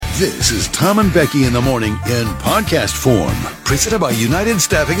This is Tom and Becky in the morning in podcast form. Presented by United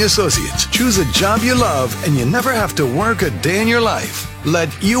Staffing Associates. Choose a job you love and you never have to work a day in your life.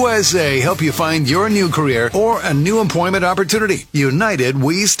 Let USA help you find your new career or a new employment opportunity. United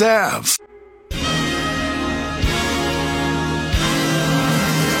We Staff.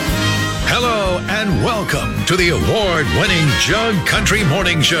 Hello and welcome to the award-winning Jug Country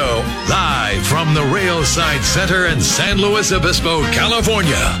Morning Show, live from the Railside Center in San Luis Obispo,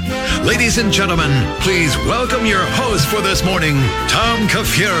 California. Ladies and gentlemen, please welcome your hosts for this morning, Tom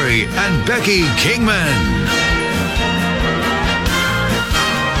Kafuri and Becky Kingman.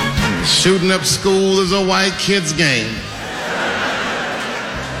 Shooting up school is a white kid's game.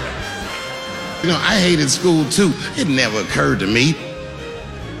 You know, I hated school too. It never occurred to me.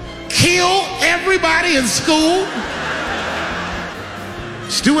 Kill everybody in school?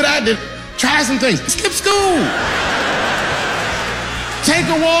 Just do what I did. Try some things. Skip school. Take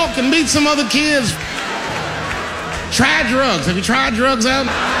a walk and meet some other kids. Try drugs. Have you tried drugs out?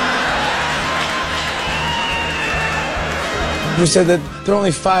 You said that there are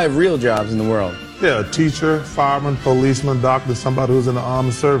only 5 real jobs in the world. Yeah, a teacher, fireman, policeman, doctor, somebody who's in the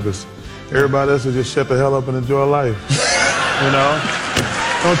armed service. Everybody else will just shut the hell up and enjoy life. You know?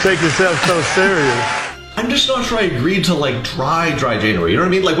 Don't take yourself so serious. I'm just not sure I agreed to dry January. You know what I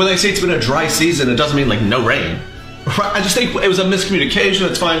mean? Like when I say it's been a dry season, it doesn't mean no rain. I just think it was a miscommunication.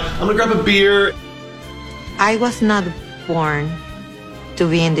 It's fine. I'm gonna grab a beer. I was not born to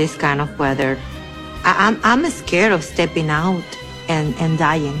be in this kind of weather. I'm scared of stepping out and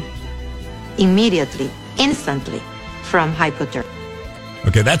dying immediately, instantly from hypothermia.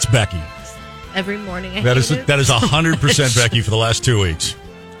 Okay, that's Becky. Every morning that is 100% Becky for the last 2 weeks.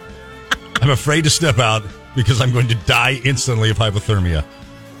 I'm afraid to step out because I'm going to die instantly of hypothermia.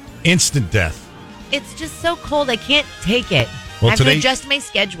 Instant death. It's just so cold. I can't take it. Well, I have today, to adjust my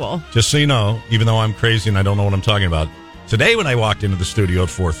schedule. Just so you know, even though I'm crazy and I don't know what I'm talking about, today when I walked into the studio at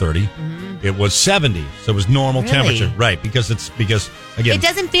 4:30, it was 70, so it was normal temperature. Right, because again, it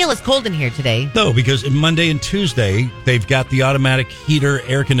doesn't feel as cold in here today. No, because Monday and Tuesday they've got the automatic heater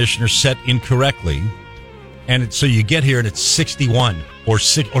air conditioner set incorrectly, and so you get here and it's 61 or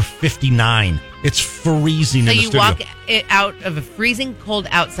 59. It's freezing in the studio. So you walk out of a freezing cold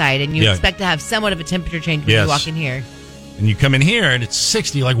outside, and you expect to have somewhat of a temperature change when you walk in here. And you come in here and it's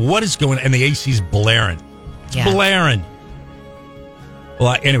 60. Like, what is going on? And the AC's blaring. It's blaring.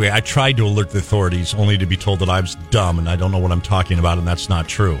 Well, anyway, I tried to alert the authorities only to be told that I was dumb and I don't know what I'm talking about, and that's not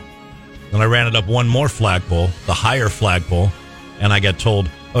true. Then I ran it up one more flagpole, the higher flagpole, and I got told,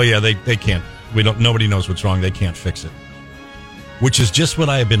 oh yeah, they can't. Nobody knows what's wrong. They can't fix it. Which is just what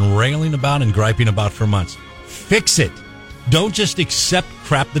I have been railing about and griping about for months. Fix it. Don't just accept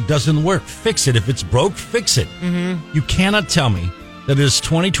crap that doesn't work. Fix it. If it's broke, fix it. Mm-hmm. You cannot tell me that it is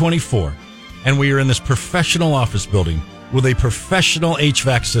 2024 and we are in this professional office building with a professional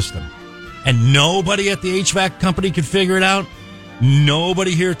HVAC system, and nobody at the HVAC company can figure it out.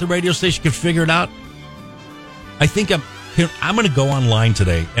 Nobody here at the radio station can figure it out. I think I'm going to go online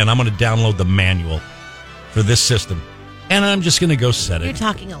today and I'm going to download the manual for this system, and I'm just going to go set it. You're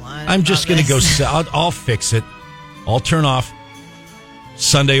talking a lot. I'm just going to go set. I'll fix it. I'll turn off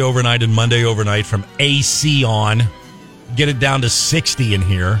Sunday overnight and Monday overnight from AC on. Get it down to 60 in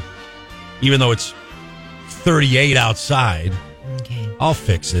here, even though it's 38 outside. Okay. I'll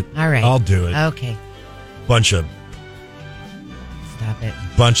fix it. All right. I'll do it. Okay. Stop it.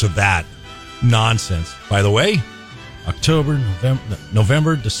 Bunch of that nonsense. By the way, October,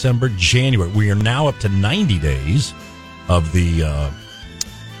 November, December, January. We are now up to 90 days of the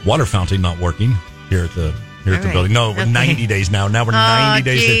water fountain not working here at the building. No, we're 90 days now. Now we're 90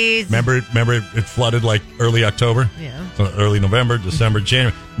 days. Geez. Remember it flooded like early October? Yeah. So early November, December,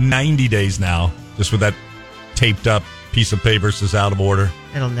 January. 90 days now, just with that taped up piece of paper says out of order.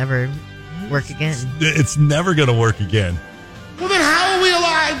 It'll never work again. It's never going to work again. Well, then how are we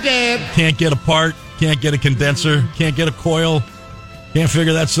alive, Dad? Can't get a part. Can't get a condenser. Can't get a coil. Can't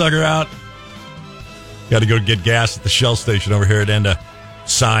figure that sucker out. Got to go get gas at the Shell station over here at Enda.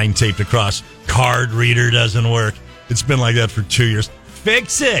 Sign taped across. Card reader doesn't work. It's been like that for 2 years.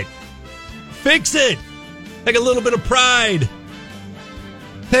 Fix it. Fix it. Take a little bit of pride.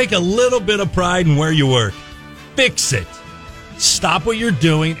 Take a little bit of pride in where you work. Fix it. Stop what you're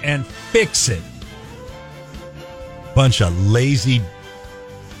doing and fix it. Bunch of lazy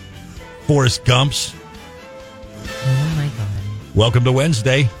Forrest Gumps. Oh, my God. Welcome to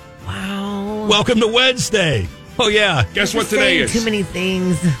Wednesday. Wow. Welcome to Wednesday. Oh, yeah. Guess what today is? Too many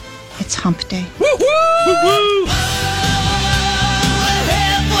things. It's hump day. Woo-hoo! Woo-hoo!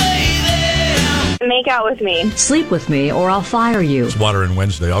 Make out with me. Sleep with me or I'll fire you. It's watering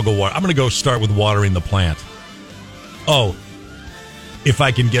Wednesday. I'm going to go start with watering the plant. Oh, if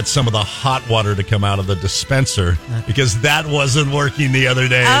I can get some of the hot water to come out of the dispenser, because that wasn't working the other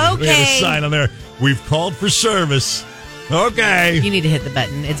day. Okay. We had a sign on there. We've called for service. Okay. You need to hit the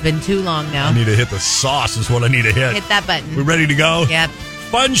button. It's been too long now. I need to hit the sauce is what I need to hit. Hit that button. We ready to go? Yep.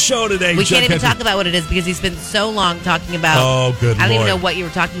 Fun show today. We can't even talk about what it is because he spent so long talking about. Oh, good I don't Lord. even know what you were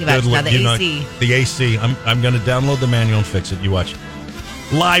talking about. Now the AC. The AC. I'm going to download the manual and fix it. You watch.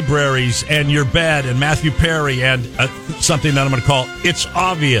 Libraries and your bed and Matthew Perry and something that I'm going to call It's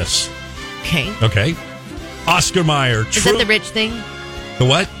Obvious. Okay. Oscar Mayer. Is that the rich thing? The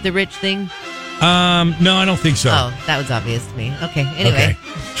what? The rich thing? No, I don't think so. Oh, that was obvious to me. Okay, anyway. Okay.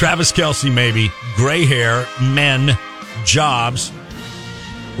 Travis Kelce, maybe. Gray hair, men, jobs,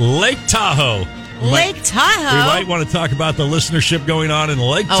 Lake Tahoe. Lake Tahoe? We might want to talk about the listenership going on in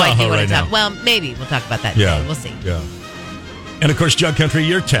Lake Tahoe right now. Well, maybe we'll talk about that today. We'll see. Yeah. And, of course, Jug Country,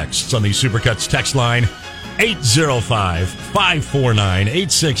 your texts on the Supercuts text line,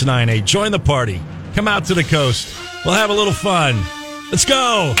 805-549-8698. Join the party. Come out to the coast. We'll have a little fun. Let's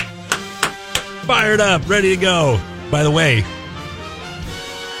go. Fired up, ready to go. By the way,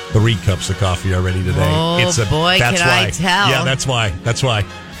 3 cups of coffee are ready today. Oh, boy, that's can why. I tell. Yeah, that's why.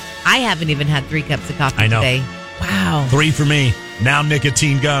 I haven't even had 3 cups of coffee I know. today. Wow. 3 for me. Now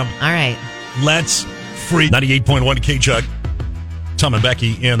nicotine gum. All right. Let's free 98.1 K-Jug. Tom and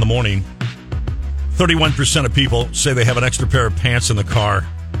Becky in the morning. 31% of people say they have an extra pair of pants in the car.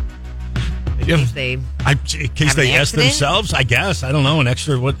 In case they ask themselves, I guess. I don't know. An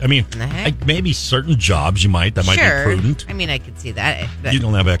extra, what? I mean, maybe certain jobs that might be prudent. I mean, I could see that. You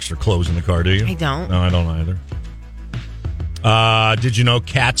don't have extra clothes in the car, do you? I don't. No, I don't either. Did you know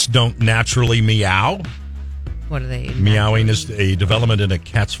cats don't naturally meow? What are they? Meowing is a development in a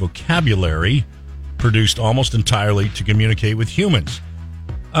cat's vocabulary produced almost entirely to communicate with humans.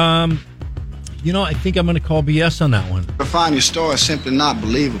 I think I'm going to call BS on that one. To find your story is simply not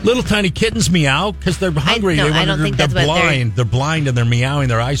believable. Little tiny kittens meow because they're hungry. I don't think that's they're what blind. They're blind and they're meowing.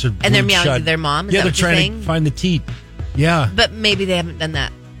 Their eyes are and they're meowing shut. to their mom. Is yeah, that they're what you're trying saying? to find the teat. Yeah, but maybe they haven't done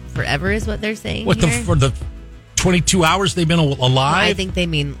that forever. Is what they're saying? What here? for the 22 hours they've been alive? Well, I think they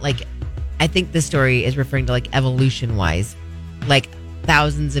mean I think the story is referring to evolution wise,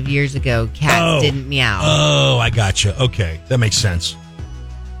 thousands of years ago, cats didn't meow. Oh, I gotcha. Okay, that makes sense.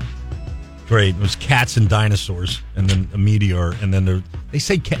 Great. It was cats and dinosaurs, and then a meteor, and then they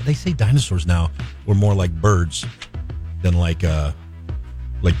say dinosaurs now were more like birds than like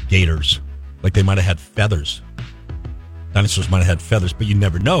gators. Like they might have had feathers. Dinosaurs might have had feathers, but you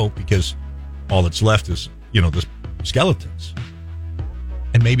never know because all that's left is the skeletons.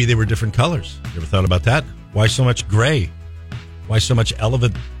 And maybe they were different colors. You ever thought about that? Why so much gray? Why so much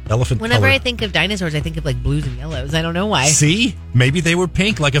elephant Whenever color? I think of dinosaurs, I think of blues and yellows. I don't know why. See? Maybe they were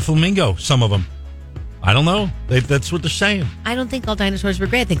pink like a flamingo, some of them. I don't know. That's what they're saying. I don't think all dinosaurs were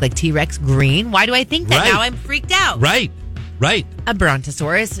gray. I think T-Rex green. Why do I think that? Right. Now I'm freaked out. Right. A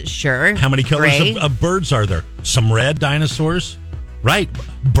brontosaurus, sure. How many colors Gray. of birds are there? Some red dinosaurs? Right.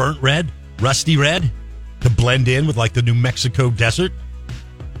 Burnt red? Rusty red? To blend in with the New Mexico desert?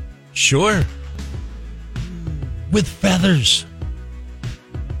 Sure. With feathers.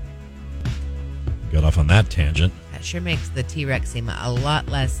 Got off on that tangent. That sure makes the T-Rex seem a lot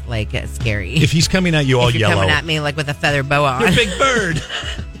less scary. If he's coming at you all if you're yellow. coming at me with a feather boa on. You're a big bird.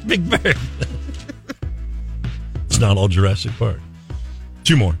 Big bird. It's not all Jurassic Park.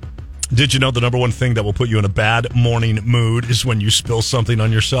 2 more. Did you know the number one thing that will put you in a bad morning mood is when you spill something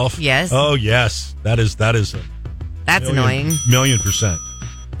on yourself? Yes. Oh, yes. That's annoying. 1,000,000%.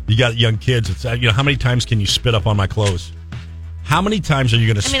 You got young kids. It's how many times can you spit up on my clothes? How many times are you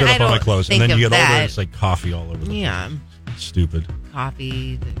going to spit up on my clothes? And then you get older, it's like coffee all over the place. Stupid.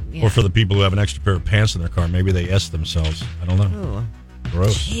 Coffee. Yeah. Or for the people who have an extra pair of pants in their car, maybe they S themselves. I don't know. Ooh.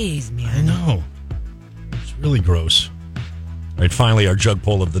 Gross. Jeez, man. I know. It's really gross. All right, finally, our jug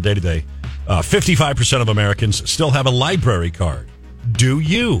poll of the day today. 55% of Americans still have a library card. Do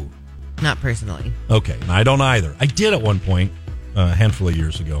you? Not personally. Okay, and I don't either. I did at one point, a handful of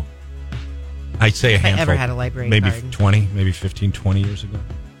years ago. I'd say a handful. I ever had a library maybe card. 20, maybe 15, 20 years ago.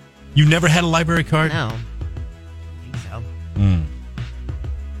 You never had a library card? No. I think so.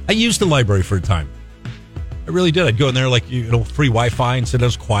 I used the library for a time. I really did. I'd go in there free Wi-Fi and sit. I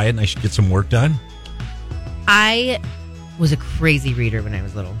was quiet and I should get some work done. I was a crazy reader when I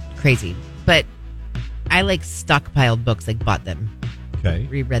was little. Crazy. But I stockpiled books, bought them. Okay.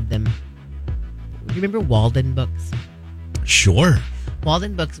 Reread them. Do you remember Walden Books? Sure.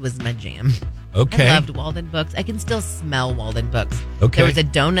 Walden Books was my jam. Okay. I loved Walden Books. I can still smell Walden Books. Okay. There was a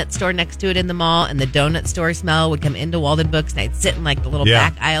donut store next to it in the mall, and the donut store smell would come into Walden Books, and I'd sit in like the little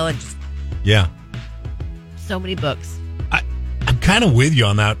back aisle and just so many books. I'm kind of with you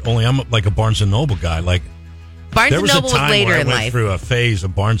on that. Only I'm like a Barnes and Noble guy. Like Barnes and Noble was a time was later where I in went life. through a phase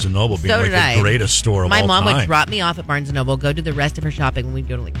of Barnes and Noble being So like did the I. greatest store of all My mom time. would drop me off at Barnes and Noble, go do the rest of her shopping when we'd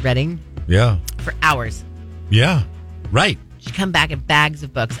go to like Reading Yeah. for hours. Yeah. Right. She'd come back in bags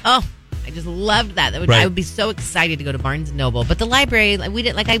of books. Oh, I just loved that. I would be so excited to go to Barnes and Noble. But the library, like,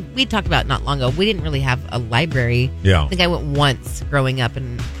 we talked about not long ago. We didn't really have a library. Yeah. I think I went once growing up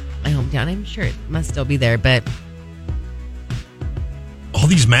in my hometown. I'm sure it must still be there, but all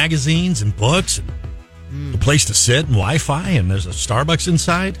these magazines and books and a place to sit and Wi-Fi and there's a Starbucks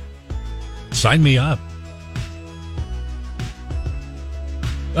inside. Sign me up.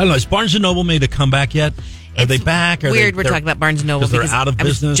 I don't know. Has Barnes & Noble made a comeback yet? Are they back? Weird we're talking about Barnes & Noble because they're out of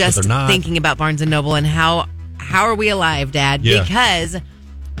business, I was just but they're not. thinking about Barnes & Noble and how are we alive, Dad? Yeah. Because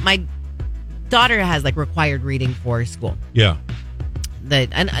my daughter has like required reading for school. Yeah.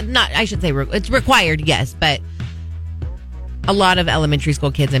 I should say it's required, yes, but a lot of elementary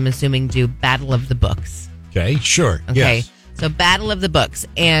school kids, I'm assuming, do Battle of the Books. Okay, sure. Okay, Yes. so Battle of the Books,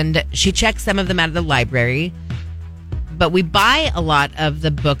 and she checks some of them out of the library, but we buy a lot of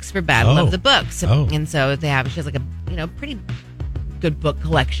the books for Battle of the Books, and so she has like a pretty good book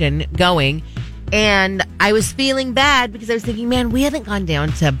collection going. And I was feeling bad because I was thinking, man, we haven't gone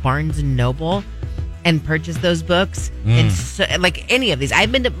down to Barnes and Noble and purchased those books, and so, like any of these.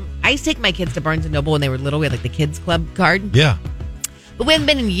 I used to take my kids to Barnes and Noble when they were little. We had like the kids club card. Yeah. But we haven't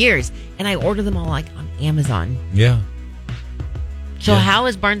been in years, and I order them all like on Amazon. Yeah. So how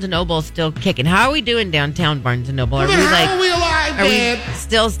is Barnes and Noble still kicking? How are we doing downtown Barnes and Noble? Are we alive, are we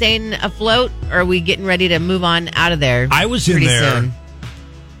still staying afloat, or are we getting ready to move on out of there? I was in pretty there. soon?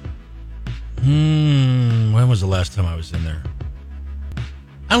 When was the last time I was in there?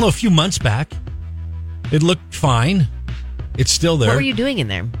 I don't know, a few months back. It looked fine. It's still there. What were you doing in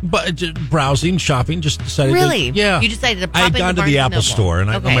there? But just browsing, shopping, just decided Really? Yeah. You decided to pop I had into gone to Barnes the and Apple Noble. store, and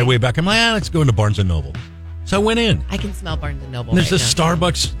on my way back, I'm like, let's go into Barnes & Noble. So I went in. I can smell Barnes and Noble. And there's right this now.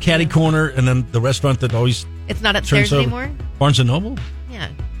 Starbucks caddy corner, and then the restaurant that always It's not upstairs turns over. anymore? Barnes & Noble? Yeah.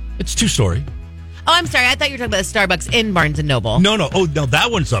 It's 2-story. Oh, I'm sorry. I thought you were talking about the Starbucks in Barnes and Noble. No. Oh, no,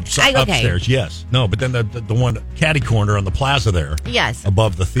 that one's upstairs, yes. No, but then the one caddy corner on the plaza there. Yes.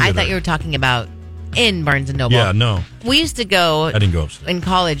 Above the theater. I thought you were talking about in Barnes and Noble. Yeah, no. We used to go I didn't go upstairs. in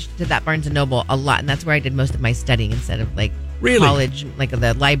college to that Barnes and Noble a lot, and that's where I did most of my studying instead of like Really? college, like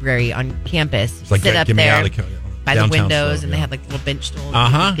the library on campus. It's like, sit up get me there out of by the downtown windows, stuff, and they had like little bench stools.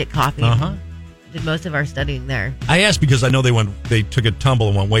 Uh-huh. You could get coffee. Uh-huh. Did most of our studying there. I asked because I know they took a tumble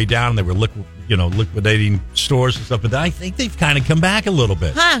and went way down, and they were liquidating stores and stuff. But I think they've kind of come back a little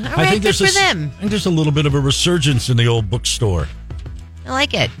bit. Huh? All I right, think good for there's them. I think there's a little bit of a resurgence in the old bookstore. I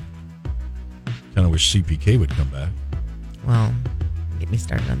like it. Kind of wish CPK would come back. Well, get me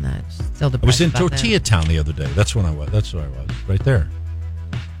started on that. Still depressed I was in about Tortilla Town the other day. That's when I was. That's where I was. Right there.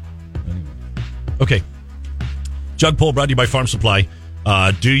 Anyway. Okay. Jug Poll brought to you by Farm Supply.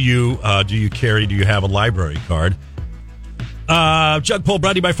 Do you have a library card? Jug Poll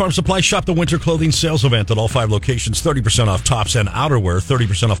brought to you by Farm Supply. Shop the winter clothing sales event at all 5 locations. 30% off tops and outerwear.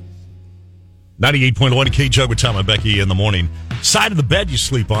 30% off. 98.1 K Jug with Tom and Becky in the morning. Side of the bed you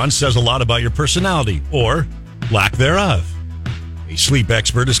sleep on says a lot about your personality or lack thereof. A sleep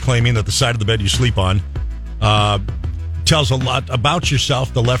expert is claiming that the side of the bed you sleep on tells a lot about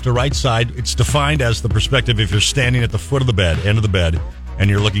yourself, the left or right side. It's defined as the perspective if you're standing at the foot of the bed, end of the bed, and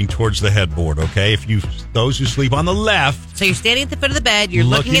you're looking towards the headboard, okay? Those who sleep on the left... So you're standing at the foot of the bed, you're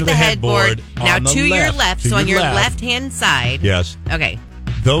looking at the headboard. Now on the to your left, to so on your left. left-hand side. Yes. Okay.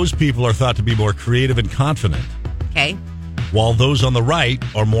 Those people are thought to be more creative and confident, Okay. while those on the right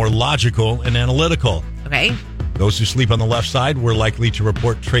are more logical and analytical. Okay. Those who sleep on the left side were likely to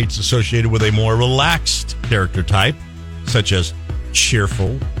report traits associated with a more relaxed character type, such as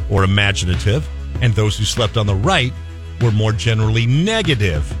cheerful or imaginative, and those who slept on the right were more generally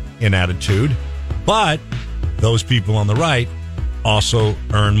negative in attitude, but those people on the right also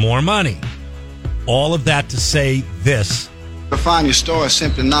earn more money. All of that to say this. I find your story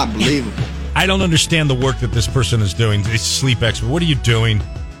simply not believable. I don't understand the work that this person is doing. It's sleep expert. What are you doing?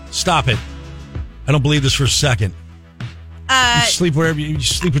 Stop it. I don't believe this for a second. You sleep wherever you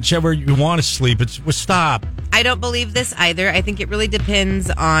sleep, whichever you want to sleep. Stop. I don't believe this either. I think it really depends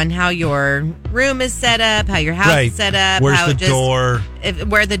on how your room is set up, how your house is set up. Where's how the door?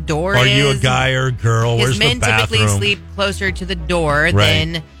 Where the door Are is. you a guy or a girl? Where's men the bathroom? typically sleep closer to the door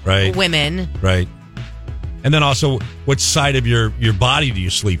than women. Right. And then also, what side of your body do you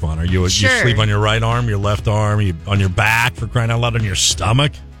sleep on? You sleep on your right arm, your left arm, on your back, for crying out loud, on your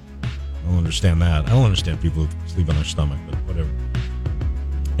stomach? I don't understand that. I don't understand people who sleep on their stomach, but whatever.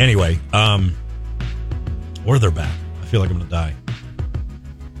 Anyway, or their back. I feel like I'm going to die.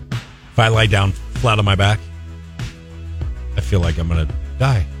 If I lie down flat on my back, I feel like I'm going to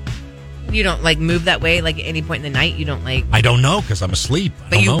die. You don't move that way at any point in the night? You don't I don't know because I'm asleep.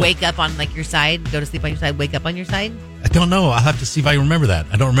 But you wake up on your side, go to sleep on your side, wake up on your side? I don't know. I'll have to see if I remember that.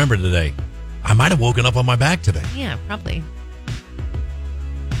 I don't remember today. I might have woken up on my back today. Yeah, probably.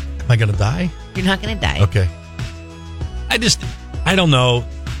 Am I going to die? You're not going to die. Okay. I don't know.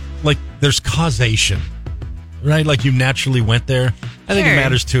 There's causation, right? You naturally went there. I think it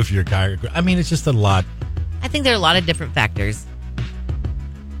matters too if you're a guy or a girl. I mean, it's just a lot. I think there are a lot of different factors.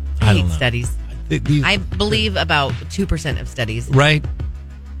 I don't hate know. Studies. I believe about 2% of studies. Right?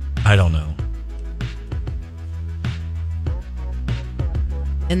 I don't know.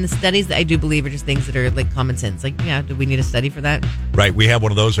 And the studies that I do believe are just things that are common sense. Do we need a study for that? Right. We have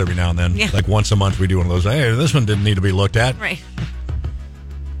one of those every now and then. Yeah. Once a month we do one of those. Hey, this one didn't need to be looked at. Right.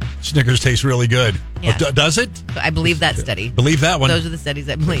 Snickers tastes really good. Yeah. Oh, does it? I believe that study. Believe that one. Those are the studies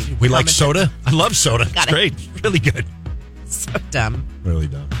I believe. We like soda. Sense. I love soda. Got it's great. Really good. So dumb. Really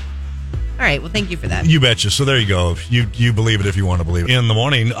dumb. All right. Well, thank you for that. You betcha. So there you go. You believe it if you want to believe it. In the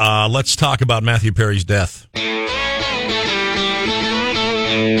morning, let's talk about Matthew Perry's death.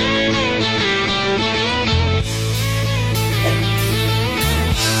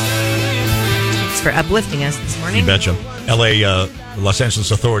 For uplifting us this morning. You betcha. Los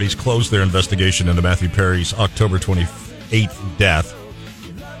Angeles authorities closed their investigation into Matthew Perry's October 28th death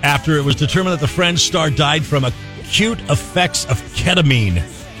after it was determined that the Friends star died from acute effects of ketamine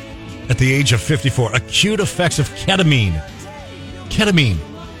at the age of 54. Acute effects of ketamine. Ketamine.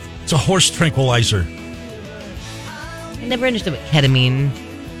 It's a horse tranquilizer. I never understood what ketamine.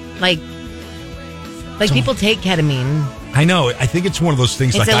 People take ketamine. I know. I think it's one of those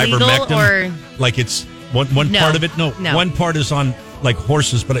things it's like illegal ivermectin. Or It's one part of it. No, one part is on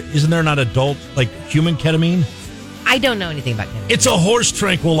horses, but isn't there not adult human ketamine? I don't know anything about ketamine. It's a horse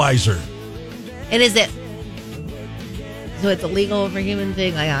tranquilizer. And is it? So it's illegal for human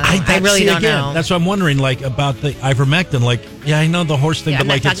thing? I really don't know. That's what I'm wondering. About the ivermectin. I know the horse thing, yeah,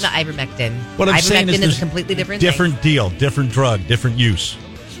 but I'm not talking about ivermectin. What I'm saying ivermectin is a completely different thing. Deal, different drug, different use.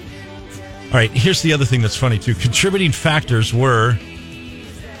 All right, here's the other thing that's funny, too. Contributing factors were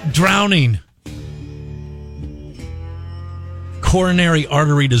drowning, coronary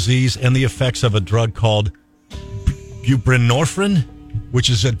artery disease, and the effects of a drug called buprenorphine, which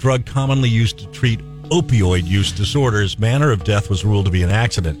is a drug commonly used to treat opioid use disorders. Manner of death was ruled to be an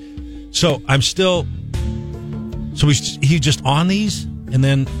accident. So I'm still... So he just on these? And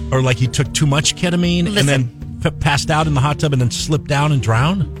then... Or he took too much ketamine and then passed out in the hot tub and then slipped down and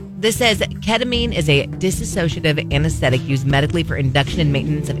drowned? This says ketamine is a dissociative anesthetic used medically for induction and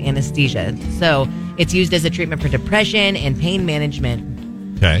maintenance of anesthesia. So it's used as a treatment for depression and pain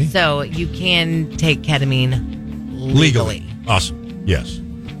management. Okay. So you can take ketamine legally. Awesome. Yes.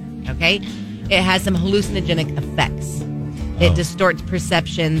 Okay. It has some hallucinogenic effects. It distorts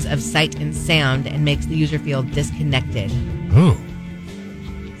perceptions of sight and sound and makes the user feel disconnected. Ooh.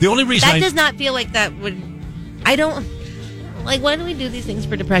 The only reason that does not feel like that would... I don't... why do we do these things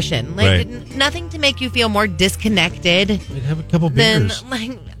for depression? Nothing to make you feel more disconnected. I'd have a couple beers.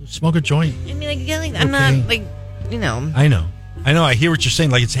 Smoke a joint. I mean, I'm not, I know. I hear what you're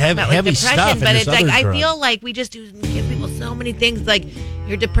saying. It's heavy stuff. But it's I feel like we just give people so many things.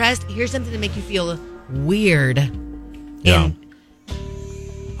 You're depressed, here's something to make you feel weird. Yeah.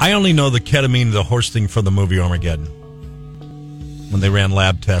 I only know the ketamine, the horse thing from the movie Armageddon. When they ran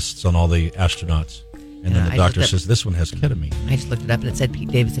lab tests on all the astronauts. And then the doctor says, this one has ketamine. I just looked it up and it said Pete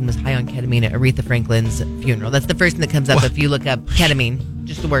Davidson was high on ketamine at Aretha Franklin's funeral. That's the first thing that comes up if you look up ketamine.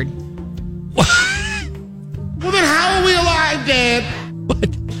 Just a word. Well, then how are we alive, Dad?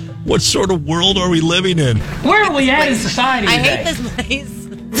 What sort of world are we living in? Where are we at in society today? I hate this place.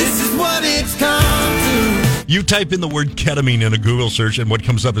 This is what it's come to. You type in the word ketamine in a Google search and what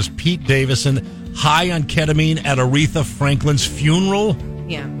comes up is Pete Davidson high on ketamine at Aretha Franklin's funeral?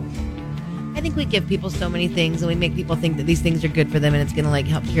 Yeah. I think we give people so many things and we make people think that these things are good for them and it's going to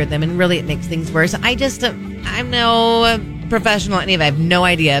help cure them, and really it makes things worse. I'm no professional at any of it. I have no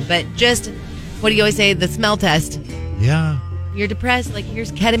idea, but just, what do you always say, the smell test. Yeah. You're depressed,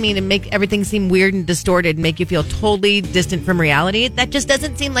 here's ketamine and make everything seem weird and distorted and make you feel totally distant from reality. That just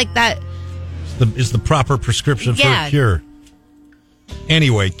doesn't seem like that is the proper prescription for a cure.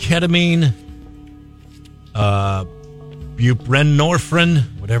 Anyway, ketamine, buprenorphine,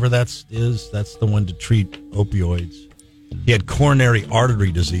 whatever that's the one to treat opioids. He had coronary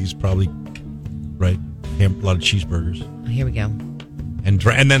artery disease, probably, right? He had a lot of cheeseburgers. Oh, here we go.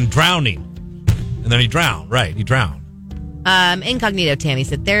 And then drowning. And then he drowned, right? He drowned. Incognito Tammy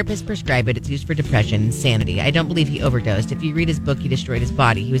said, therapists prescribe it. It's used for depression, insanity. I don't believe he overdosed. If you read his book, he destroyed his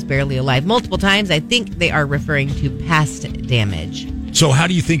body. He was barely alive multiple times. I think they are referring to past damage. So how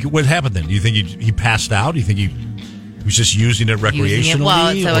do you think what happened then? Do you think he passed out? Do you think he was just using it recreationally?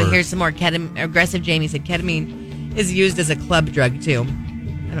 Well, here's some more. Aggressive Jamie said ketamine is used as a club drug, too.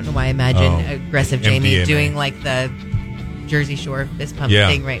 I don't know why I imagine Aggressive Jamie MDMA. doing like the Jersey Shore fist pump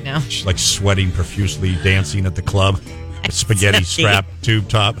thing right now. She's like sweating profusely, dancing at the club. A spaghetti strap tube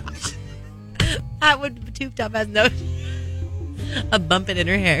top. That would tube top has a bump in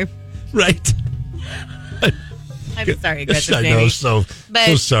her hair. Right. I'm sorry, Aggressive I Jamie. know, so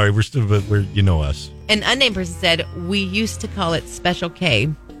sorry. We're you know us. An unnamed person said, we used to call it Special K.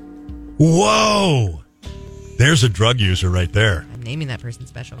 Whoa. There's a drug user right there. I'm naming that person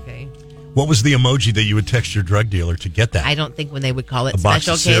Special K. What was the emoji that you would text your drug dealer to get that? I don't think when they would call it A box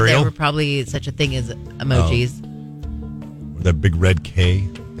Special of K, cereal? there were probably such a thing as emojis. That big red K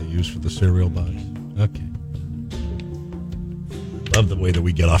they use for the cereal box. Okay. Love the way that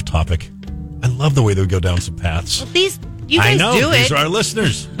we get off topic. I love the way that we go down some paths. Well, you guys do it. These are our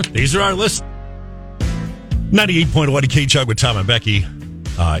listeners. These are our listeners. 98.1 K-Chug with Tom and Becky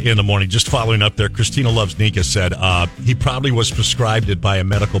in the morning. Just following up there, Christina Loves Nika said he probably was prescribed it by a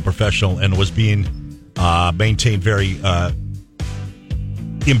medical professional and was being maintained very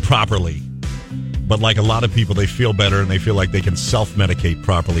improperly. But like a lot of people, they feel better and they feel like they can self-medicate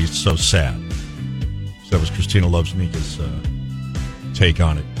properly. It's so sad. So that was Christina Loves Nika's take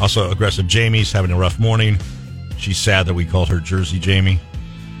on it. Also, Aggressive Jamie's having a rough morning. She's sad that we called her Jersey Jamie.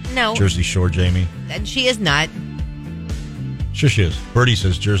 No. Jersey Shore Jamie. And she is not. Sure she is. Birdie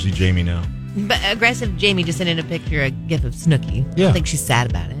says Jersey Jamie now. But Aggressive Jamie just sent in a picture, a gif of Snooki. Yeah. I think she's sad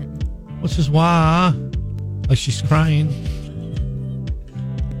about it. What's his wah? Like she's crying.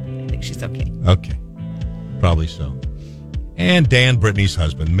 I think she's okay. Okay. Probably so. And Dan, Brittany's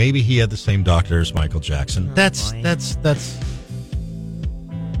husband. Maybe he had the same doctor as Michael Jackson. Oh, That's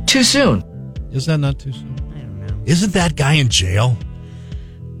Too soon. Is that not too soon? I don't know. Isn't that guy in jail?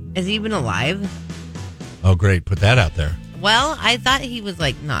 Is he even alive? Oh, great. Put that out there. Well, I thought he was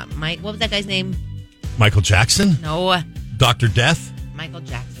like not Mike. What was that guy's name? Michael Jackson? No. Dr. Death? Michael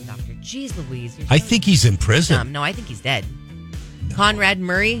Jackson, Doctor. Jeez Louise. I think he's in prison. No, I think he's dead. No. Conrad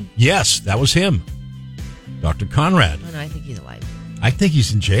Murray? Yes, that was him. Dr. Conrad. Oh, no, I think he's alive. I think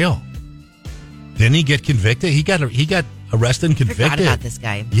he's in jail. Didn't he get convicted? He got arrested and convicted. I forgot about this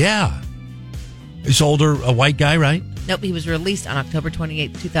guy. Yeah. He's older, a white guy, right? Nope, he was released on October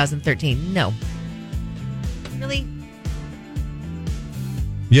 28, 2013. No. Really?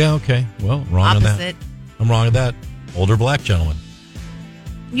 Yeah, okay. Well, wrong on that. Opposite. I'm wrong on that. Older black gentleman.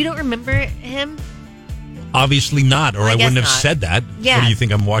 You don't remember him? Obviously not, or I wouldn't have said that. Yeah. What do you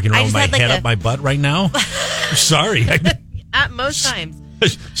think? I'm walking around with my head up my butt right now? Sorry. At most times.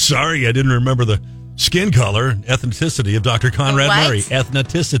 Sorry, I didn't remember the skin color, ethnicity of Dr. Conrad Murray.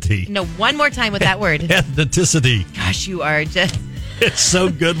 Ethnicity. No, one more time with that word. Ethnicity. Gosh, you are just... It's so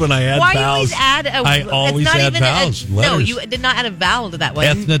good when I add Why vowels. I always add vowels. No, you did not add a vowel to that one.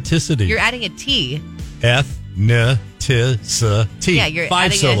 Ethnicity. You're adding a T. Ethnicity. Yeah, you're 5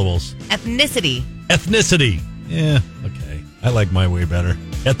 adding syllables. Ethnicity. Ethnicity. Yeah, okay. I like my way better.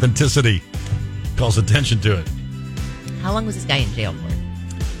 Ethnicity. Calls attention to it. How long was this guy in jail for?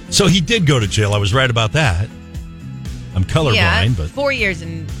 So he did go to jail. I was right about that. I'm colorblind, but 4 years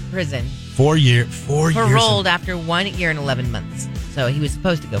in prison. 4 years. Paroled after 1 year and 11 months. So he was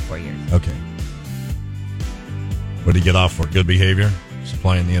supposed to go 4 years. Okay. What did he get off for? Good behavior?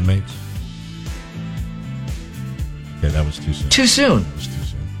 Supplying the inmates? Okay, that was too soon. Too soon. It was too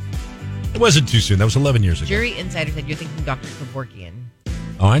soon. It wasn't too soon. That was 11 years ago. Jury Insider said you're thinking Dr. Kevorkian.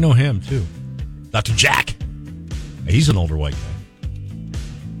 Oh, I know him, too. Dr. Jack. He's an older white guy.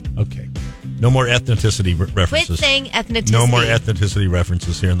 Okay. No more ethnicity references. Quit saying ethnicity. No more ethnicity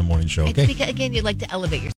references here in the morning show, okay? It's because, again, you'd like to elevate yourself.